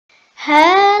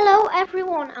Hello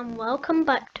everyone and welcome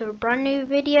back to a brand new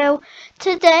video.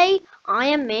 Today I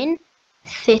am in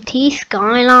City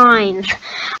Skylines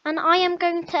and I am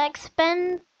going to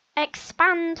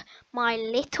expand my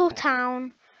little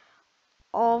town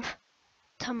of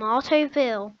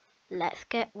TomatoeVille. Let's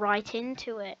get right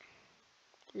into it.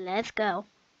 Let's go.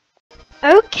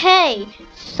 Okay,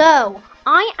 so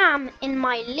I am in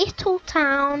my little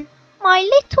town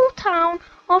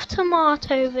of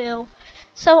TomatoeVille.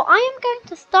 So I am going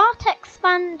to start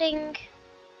expanding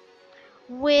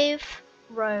with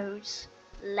roads.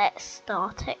 Let's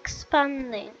start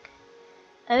expanding.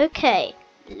 Okay,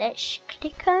 let's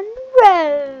click on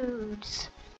roads.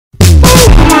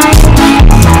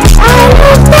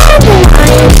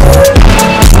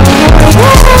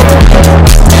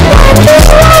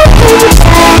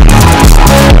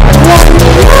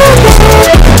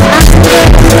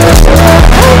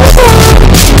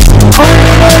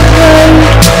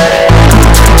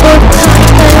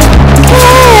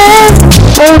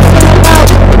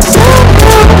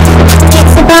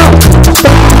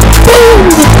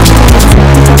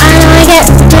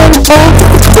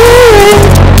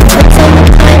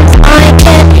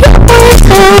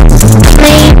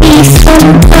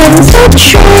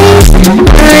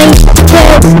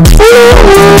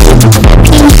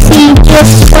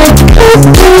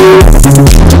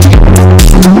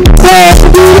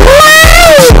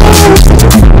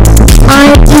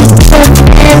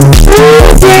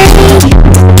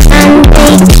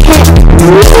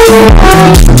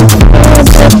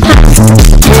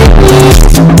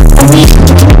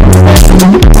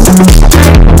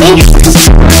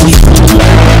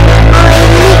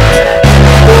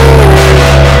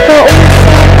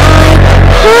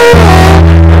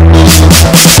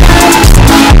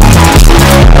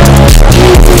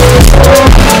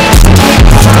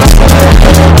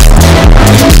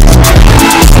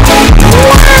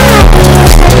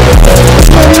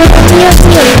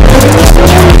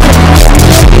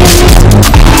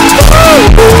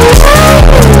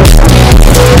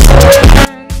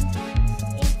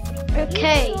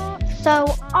 Okay, so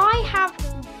I have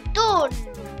done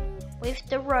with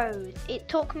the road. It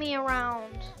took me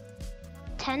around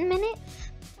 10 minutes.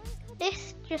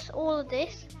 Just all of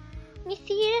this. You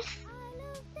see this?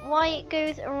 Why it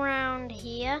goes around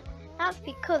here? That's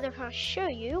because if I show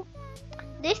you,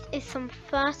 this is some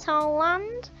fertile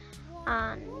land,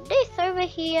 and this over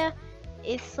here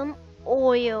is some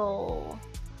oil.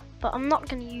 But I'm not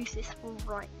going to use this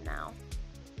right now.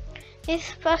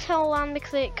 It's fertile land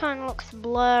because it kind of looks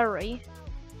blurry.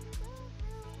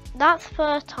 That's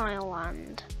fertile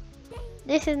land.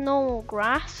 This is normal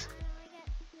grass.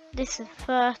 This is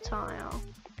fertile.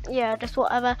 Yeah, just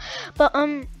whatever. But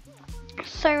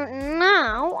so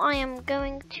now I am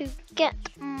going to get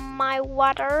my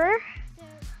water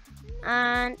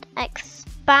and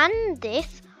expand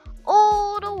this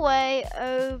all the way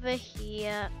over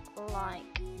here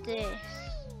like this.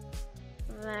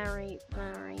 Very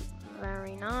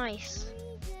nice.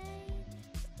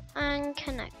 And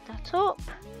connect that up.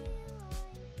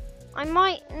 I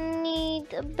might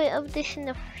need a bit of this in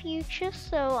the future,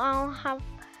 so I'll have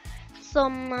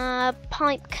some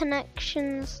pipe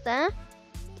connections there.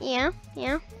 Yeah.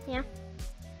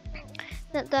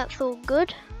 That's all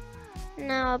good.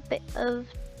 Now a bit of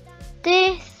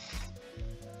this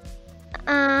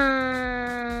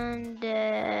and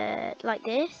like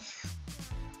this.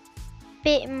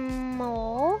 Bit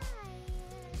more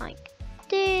like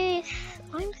this.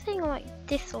 I'm saying like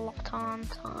this a lot,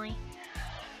 aren't I?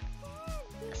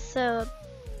 So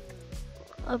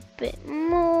a bit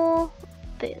more,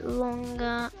 a bit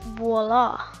longer,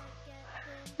 voila.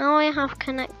 Now I have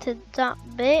connected that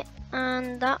bit,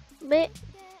 and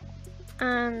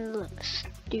let's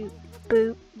do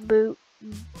boop, boop,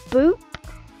 boop,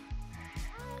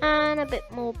 and a bit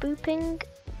more booping,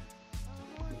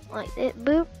 like this,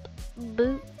 boop,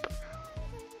 boop.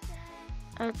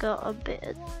 I got a bit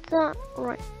of that,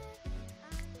 right,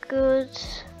 good,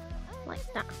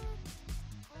 like that.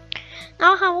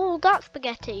 Now I have all that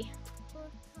spaghetti.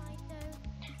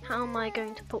 How am I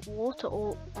going to put water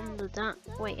all under that?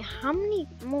 Wait, how many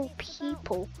more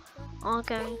people are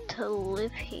going to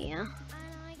live here?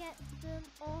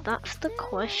 That's the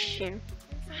question.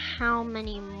 How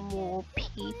many more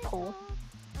people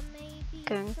are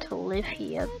going to live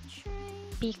here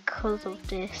because of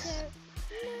this?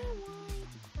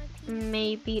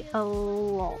 Maybe a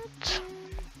lot.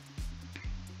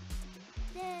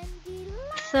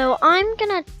 So I'm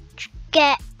gonna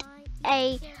get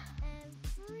a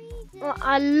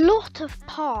lot of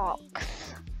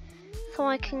parks. So so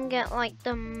I can get like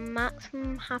the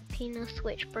maximum happiness,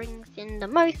 which brings in the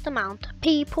most amount of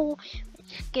people,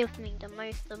 which gives me the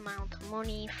most amount of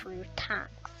money through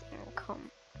tax income.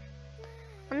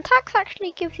 And tax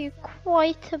actually gives you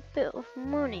quite a bit of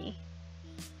money.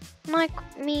 And I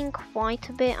mean quite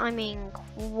a bit, I mean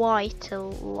quite a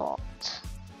lot.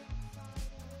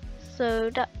 So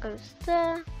that goes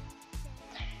there.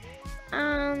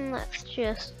 And let's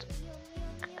just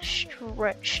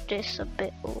stretch this a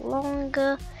bit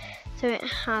longer so it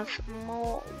has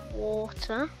more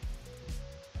water.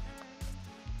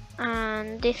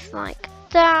 And this like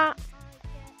that.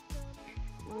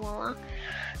 Voila.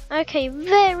 Okay,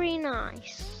 very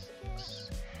nice.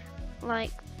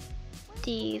 Like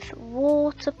these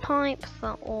water pipes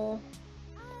are all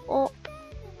up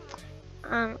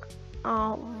and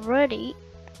are ready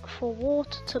for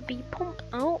water to be pumped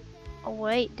out. Oh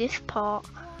wait, this part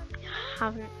I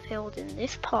haven't filled in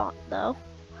this part though.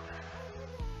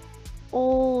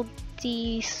 All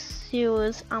these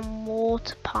sewers and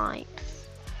water pipes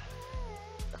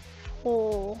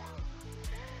for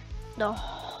the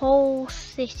whole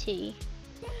city.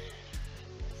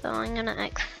 So I'm gonna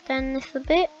extend this a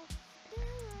bit,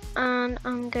 and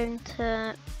I'm going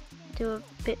to do a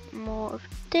bit more of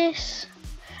this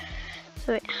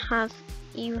so it has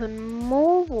even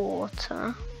more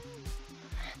water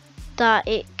that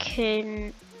it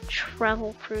can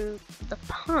travel through the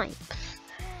pipes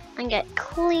and get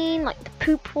clean, like the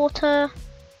poop water.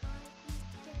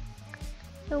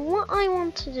 So what I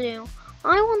want to do,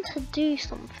 I want to do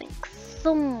something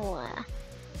somewhere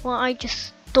where I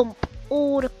just dump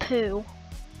all the poo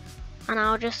and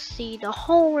I'll just see the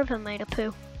whole river made of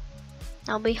poo.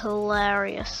 That'll be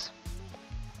hilarious.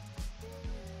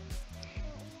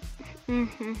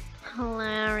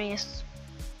 Hilarious.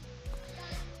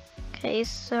 Okay,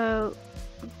 so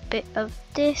a bit of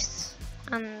this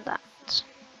and that.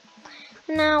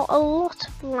 Now a lot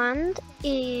of land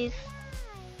is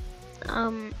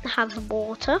has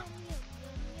water.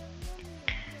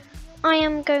 I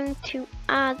am going to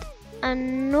add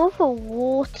another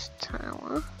water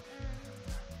tower.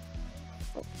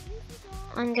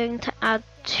 I'm going to add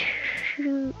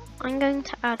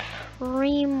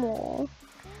 3 more.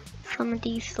 Some of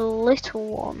these little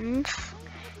ones,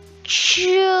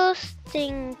 just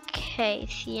in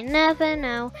case. You never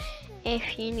know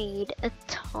if you need a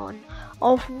ton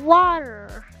of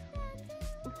water.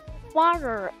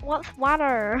 Water, what's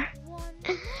water?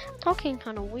 Talking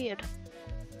kind of weird.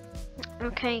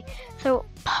 Okay, so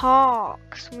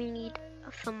parks. We need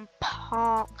some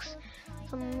parks,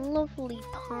 some lovely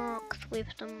parks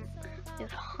with them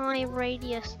with high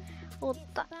radius.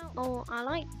 Oh, I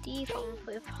like these ones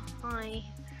with high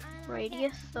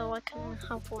radius, so I can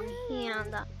have one here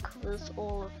and that covers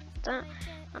all of that,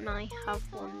 and I have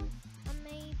one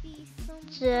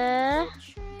there,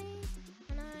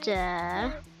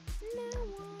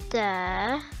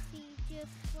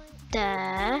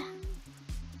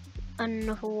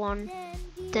 another one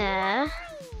there,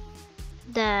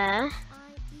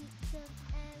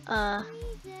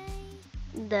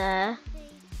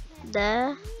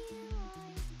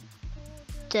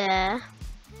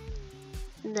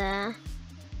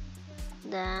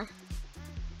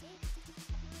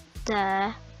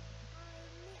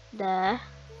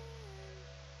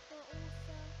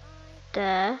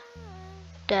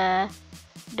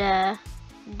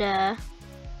 there,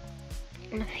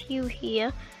 and a few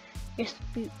here. Just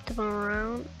boot them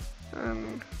around,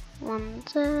 and one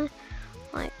there,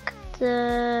 like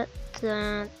that.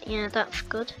 Yeah, that's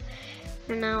good.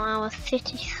 And now our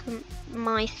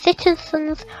my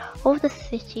citizens of the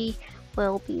city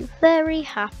will be very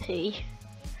happy.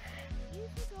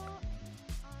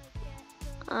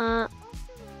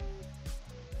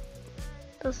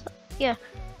 Yeah.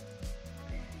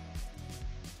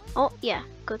 Oh yeah,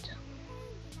 good.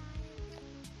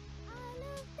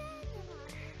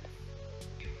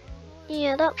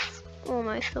 Yeah, that's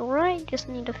almost alright. Just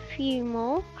need a few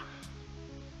more.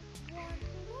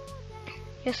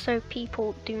 Just so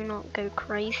people do not go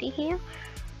crazy here.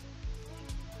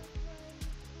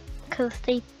 Because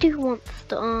they do want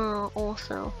stuff.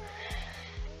 Also,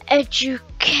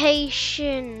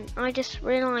 education. I just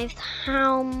realised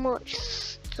how much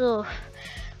stuff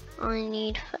I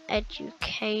need for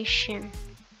education.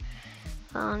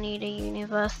 I'll need a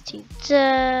university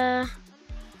there.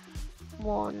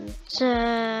 One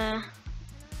there.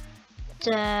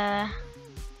 There.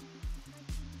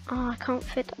 Oh, I can't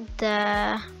fit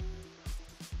there.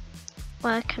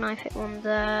 Where can I fit one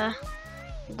there?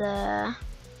 There.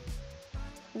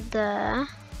 There.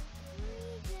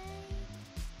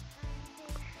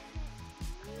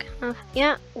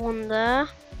 Yeah, one there.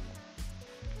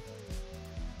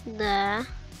 there,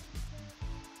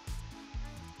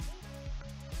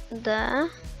 there.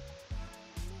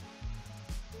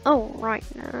 Oh, right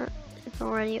now it's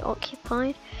already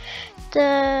occupied.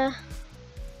 There,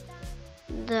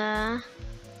 there,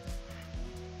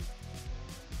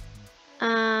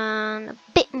 and a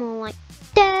bit more like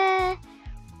there.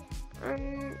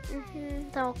 And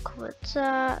that'll cover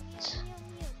that.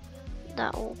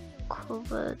 That'll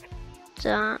cover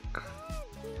that.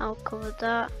 I'll cover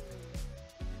that.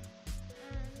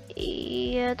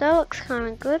 Yeah, that looks kind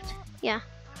of good. Yeah.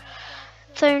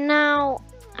 So now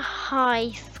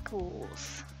high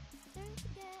schools.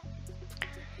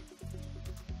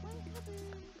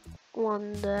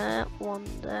 One there, one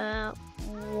there,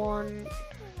 one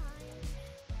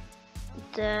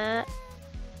there,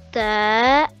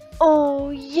 there. Oh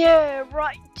yeah,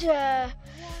 right there.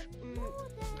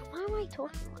 Why am I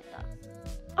talking like that?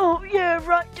 Oh yeah,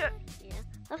 right there. Yeah,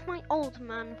 that's my old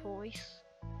man voice.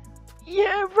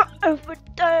 Yeah, right over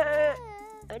there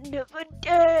and over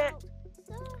there.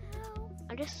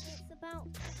 I just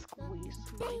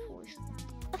squeezed my voice.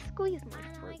 I squeezed my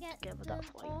throat together, that's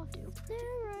what I do.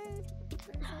 It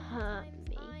doesn't hurt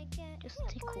me, just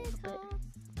tickles a bit.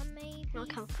 I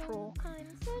can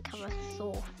have a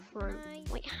sore throat.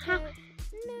 Wait,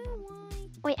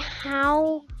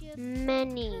 how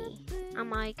many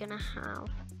am I gonna have?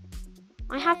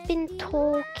 I have been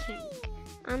talking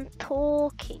and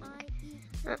talking.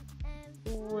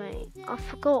 Wait, I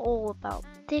forgot all about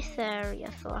this area,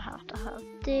 so I have to have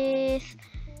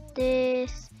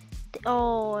this,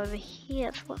 oh, over here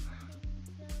as well.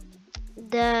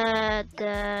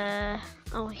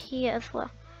 Oh, here as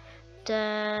well.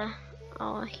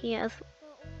 Oh, here as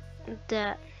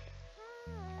well.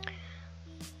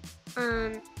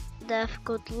 And that's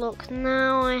good luck.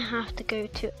 Now I have to go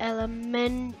to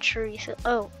elementary. So,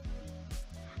 oh,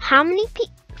 how many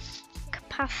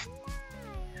capacity?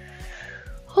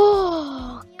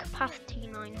 Oh, capacity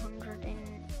 900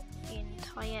 in the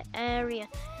entire area.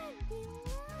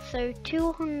 So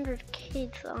 200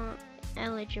 kids are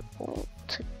eligible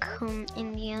to come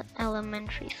in the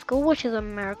elementary school, which is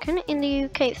American. In the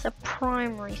UK, it's a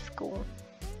primary school.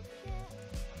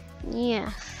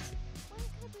 Yes.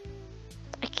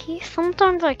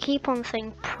 Sometimes I keep on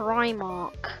saying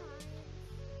Primark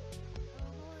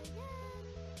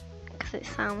because it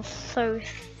sounds so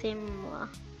similar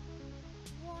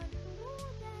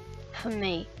for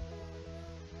me.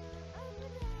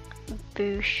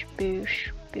 Boosh,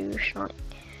 boosh, boosh, like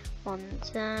one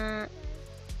there.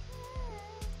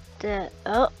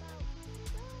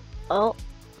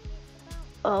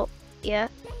 Oh, yeah,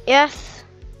 yes,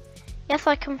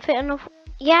 I can fit enough.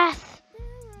 Yes,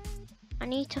 I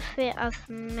need to fit as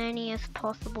many as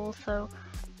possible so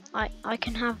I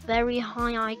can have very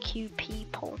high IQ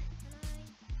people.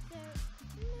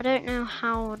 I don't know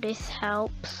how this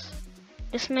helps.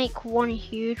 Just make one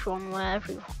huge one where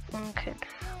everyone can.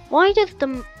 Why does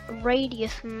the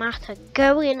radius matter?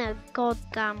 Go in a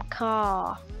goddamn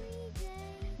car.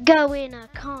 Go in a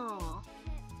car.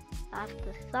 That's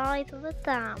the size of the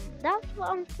dam. That's what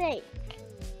I'm saying.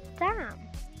 Dam.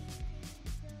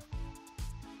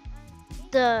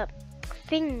 The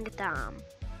thing dam.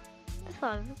 The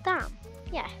size of the dam.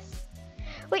 Yes.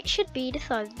 Which should be the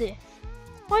size of this.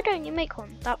 Why don't you make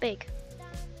one that big?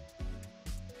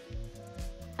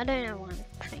 I don't know why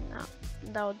I'm saying that.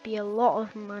 That would be a lot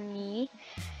of money.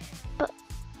 But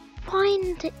why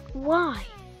in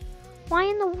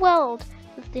the world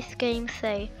does this game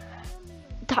say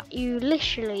that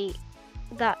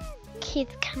that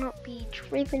kids cannot be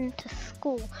driven to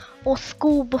school or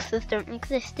school buses don't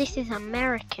exist? This is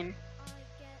American.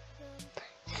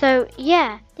 So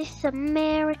yeah, this is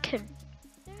American.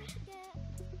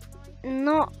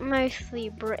 Not mostly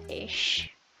British.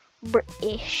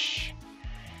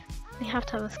 We have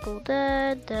to have a school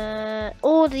there.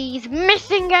 All these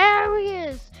missing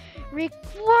areas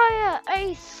require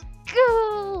a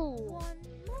school.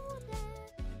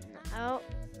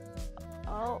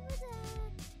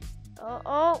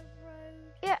 Oh.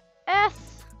 Yeah,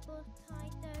 yes.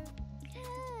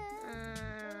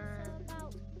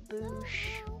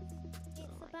 Boosh.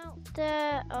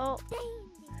 There. Oh.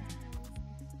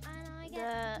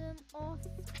 There.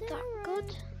 Is that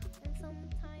good?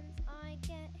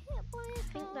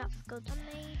 I think that's good.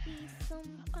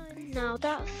 Now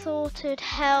that's sorted.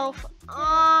 Health.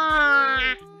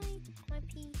 Ah!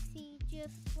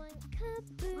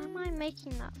 Why am I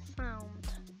making that sound?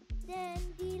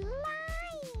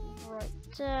 Right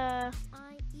there.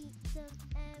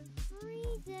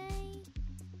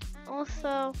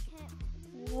 Also,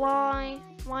 why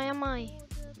am I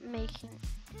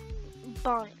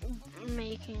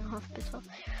making hospital?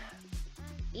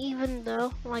 even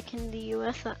though, like in the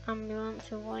US, that ambulance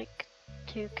is like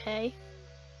 2K.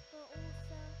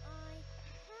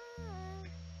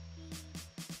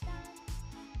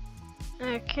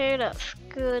 Okay, that's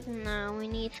good. Now we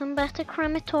need some better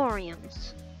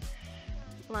crematoriums.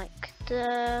 Like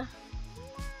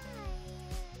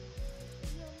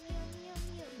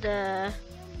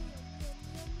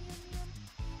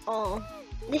oh,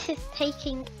 this is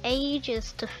taking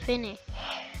ages to finish.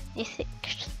 This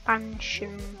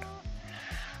expansion.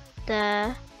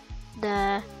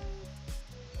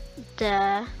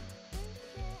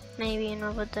 Maybe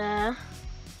another there.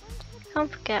 Can't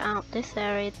forget out this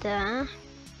area there.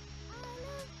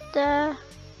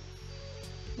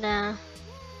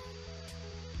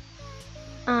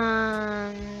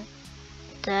 And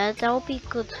there. That'll be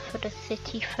good for the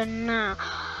city for now.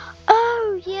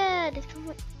 Oh yeah, there's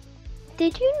something.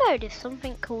 Did you know there's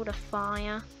something called a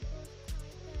fire?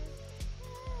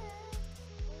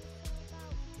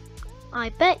 I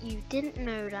bet you didn't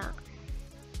know that.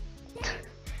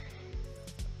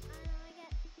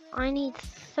 I need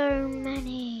so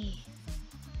many.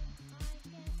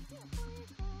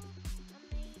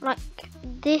 Like,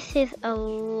 this is a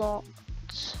lot.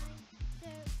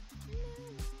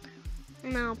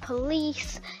 Now,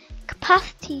 police,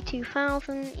 capacity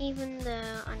 2000, even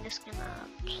though I'm just gonna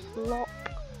plop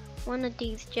one of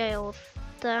these jails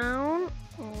down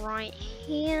right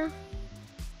here,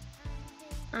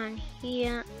 and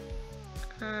here,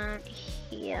 and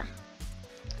here.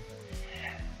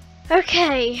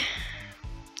 Okay,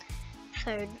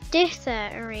 so this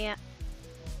area,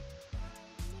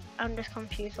 I'm just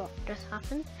confused what just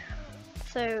happened.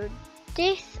 So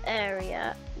this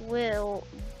area will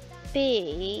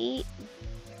be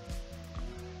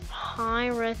high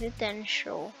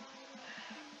residential,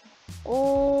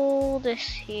 all this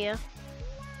here,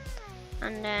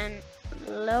 and then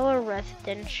lower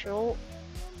residential,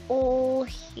 all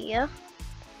here,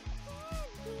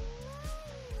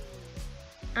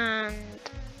 and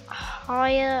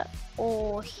higher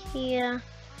all here,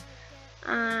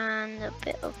 and a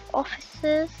bit of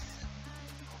offices.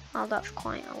 Oh, that's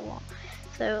quite a lot.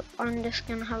 So I'm just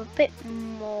gonna have a bit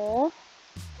more,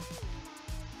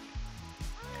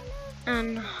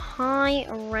 and high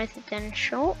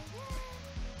residential,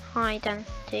 high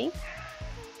density,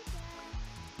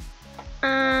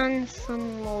 and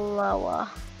some lower.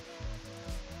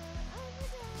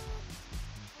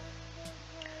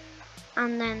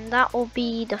 And then that will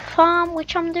be the farm,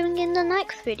 which I'm doing in the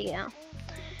next video.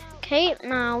 Okay,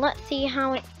 now let's see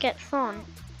how it gets on.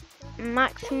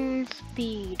 Maximum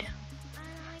speed.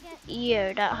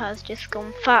 Yo, that has just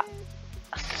gone fast.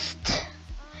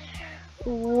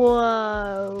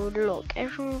 Whoa, look,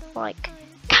 everyone's like,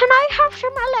 can I have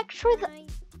some electricity?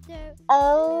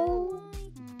 Oh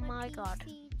my god.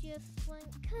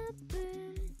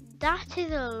 That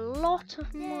is a lot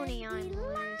of money I'm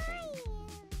losing.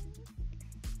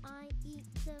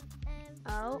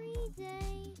 Oh.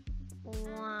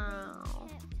 Wow.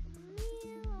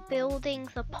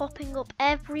 Buildings are popping up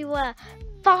everywhere.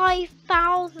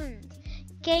 5,000.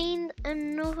 Gained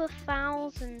another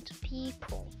 1,000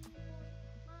 people.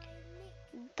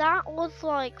 That was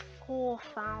like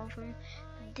 4,000.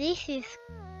 This is,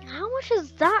 how much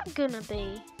is that gonna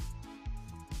be?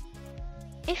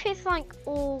 If it's like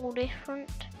all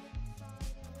different.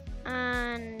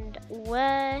 And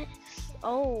where's,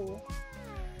 oh,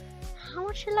 how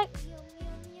much is like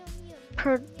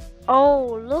per,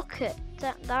 oh, look at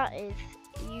that, that is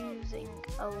using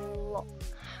a lot.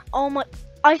 Oh my,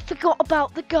 I forgot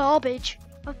about the garbage.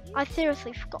 I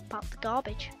seriously forgot about the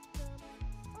garbage.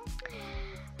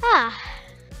 Ah,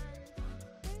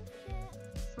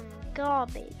 some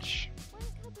garbage.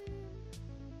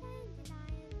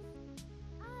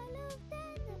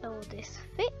 Will this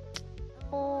fit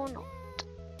or not?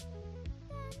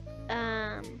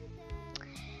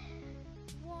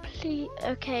 Please,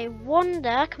 okay, one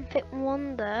there, can fit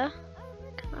one there.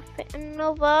 Can I fit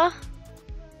another?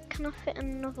 Can I fit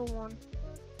another one?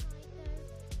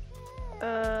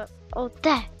 Oh,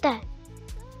 there.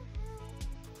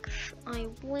 I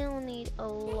will need a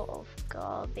lot of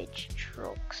garbage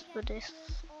trucks for this.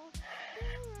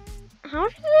 How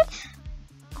much is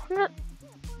it?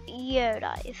 Yeah,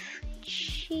 that is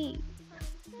cheap.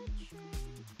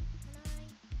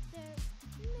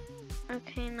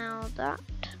 Okay, now that.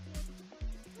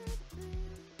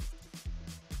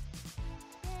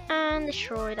 And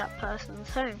destroy that person's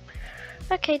home.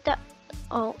 Okay, that,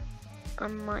 oh, I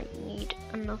might need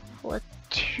another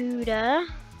 2 there,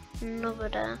 another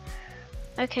there.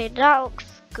 Okay, that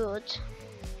looks good.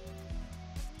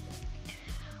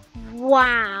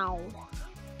 Wow.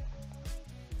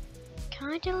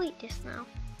 Can I delete this now?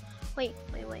 Wait.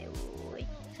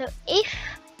 So if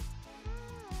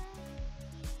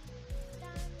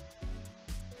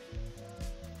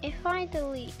I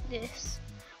delete this,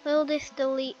 will this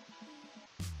delete?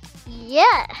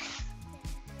 Yes!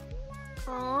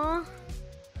 Aww.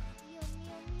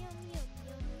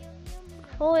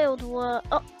 Foiled were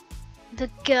oh,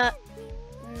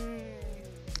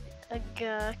 a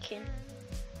gherkin.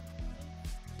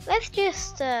 Let's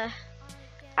just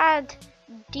add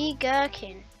the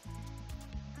gherkin.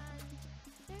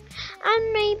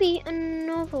 And maybe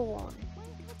another one.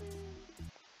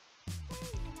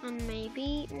 And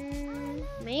maybe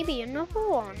another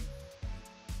one.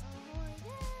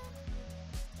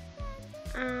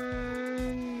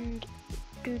 And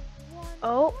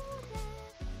oh,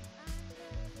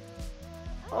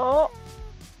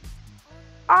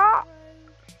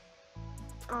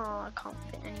 I can't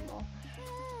fit anymore.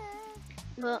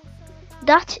 But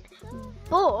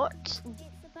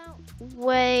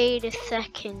wait a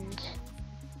second.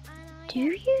 Do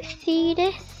you see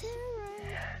this?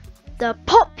 The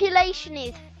population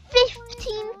is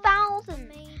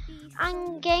 15,000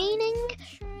 and gaining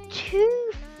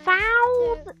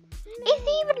 2,000. It's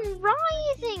even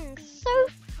rising so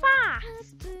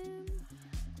fast.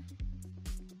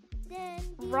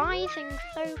 Rising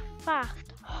so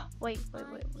fast. Wait.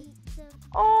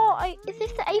 Oh, is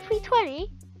this the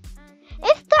A320?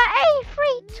 It's the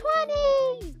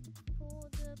A320!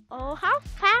 Oh, how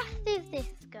fast is this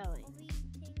going?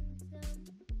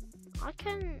 I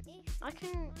can,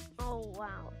 oh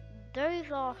wow,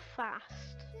 those are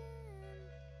fast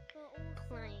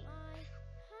planes.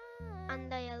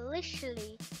 And they are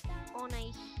literally on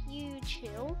a huge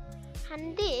hill.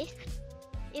 And this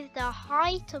is the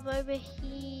height of over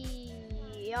here.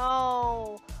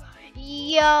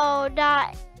 Yo,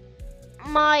 that,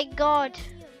 my god.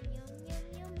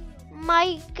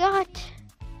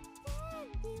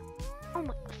 Oh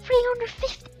my,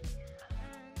 350.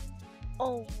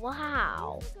 Oh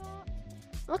wow.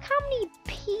 Look how many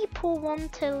people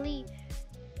want to leave.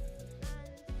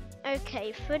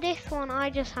 Okay, for this one I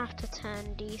just have to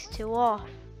turn these two off.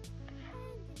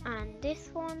 And this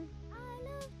one.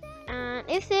 And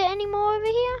is there any more over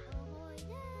here?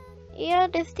 Yeah,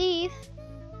 there's these.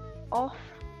 Off.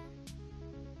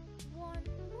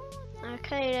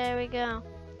 Okay, there we go.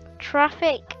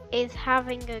 Traffic is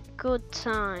having a good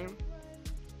time.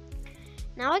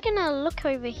 Now we're gonna look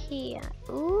over here.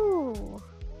 Ooh,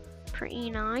 pretty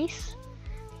nice.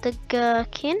 The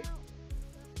gherkin.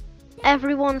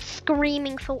 Everyone's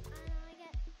screaming for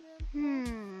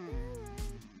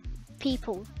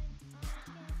people.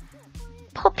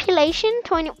 Population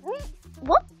 20.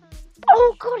 What?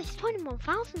 Oh god, it's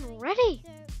 21,000 already.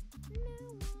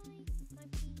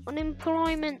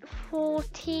 Unemployment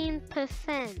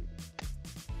 14%.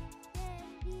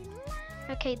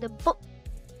 Okay, the book.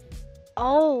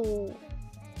 Oh.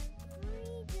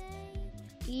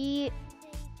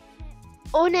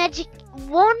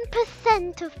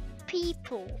 1% of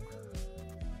people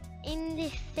in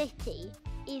this city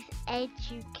is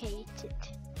educated.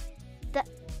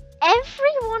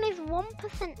 Everyone is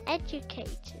 1%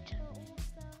 educated.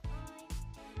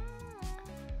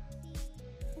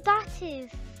 That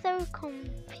is so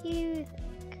confusing.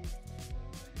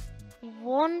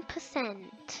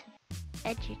 1%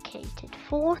 educated,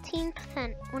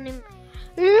 14%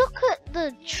 Look at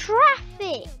the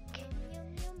traffic.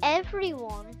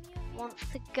 Everyone wants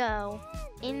to go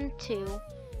into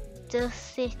the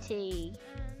city.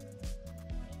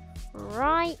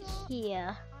 Right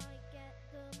here.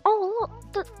 Oh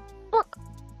look,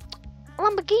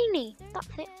 Lamborghini.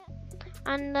 That's it.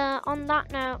 And on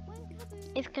that note,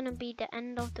 it's gonna be the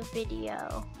end of the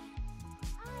video.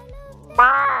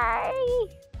 Bye.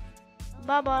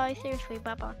 Bye. Seriously,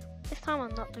 bye. This time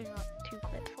I'm not doing like 2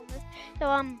 clips on this. So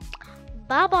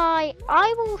bye.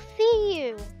 I will see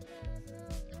you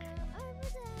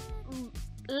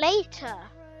later.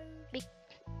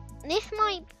 This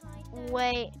might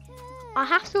wait. I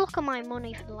have to look at my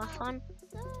money for the last one.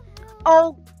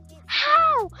 Oh,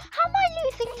 how am I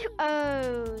losing to?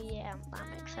 Oh yeah, that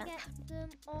makes sense.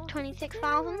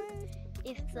 26,000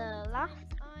 is the last.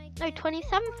 No,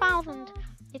 27,000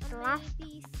 is the last.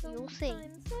 You'll see.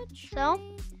 So,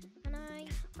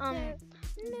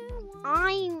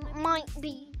 I might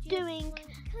be doing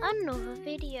another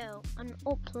video and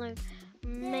upload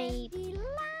maybe,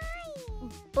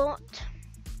 but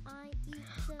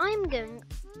I'm going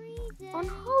on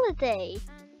holiday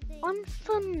on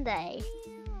Sunday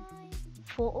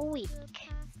for a week,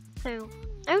 so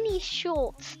only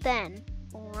shorts then.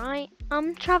 Alright,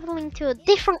 I'm travelling to a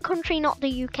different country, not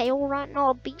the UK, alright, not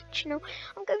a beach, no.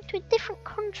 I'm going to a different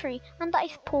country, and that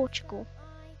is Portugal.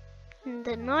 And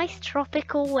the nice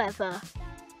tropical weather.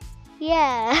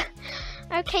 Yeah.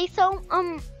 Okay, so,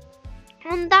 on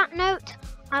that note,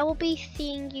 I will be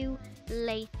seeing you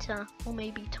later, or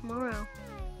maybe tomorrow.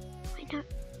 I don't...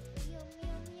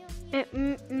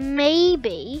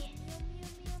 maybe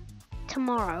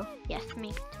tomorrow. Yes,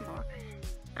 maybe tomorrow.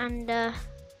 And,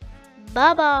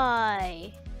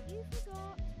 bye-bye.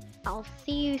 I'll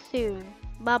see you soon.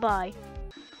 Bye-bye.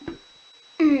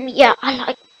 Yeah, I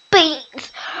like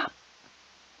beans.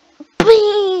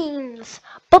 Beans.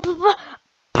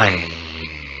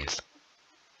 Beans.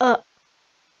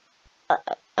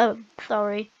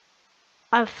 Sorry.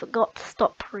 I forgot to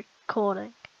stop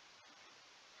recording.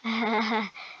 You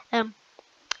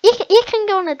can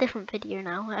go on a different video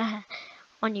now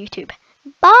on YouTube.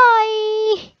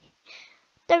 Bye.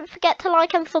 Don't forget to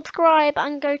like and subscribe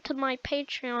and go to my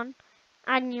Patreon,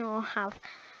 and you'll have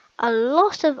a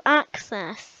lot of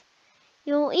access.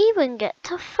 You'll even get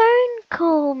to phone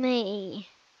call me.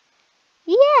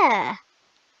 Yeah.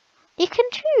 You can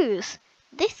choose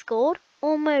Discord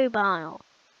or mobile,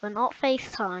 but not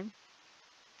FaceTime.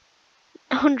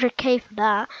 100k for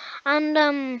that.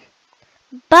 And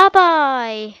bye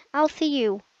bye. I'll see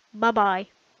you. Bye bye.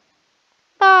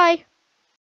 Bye.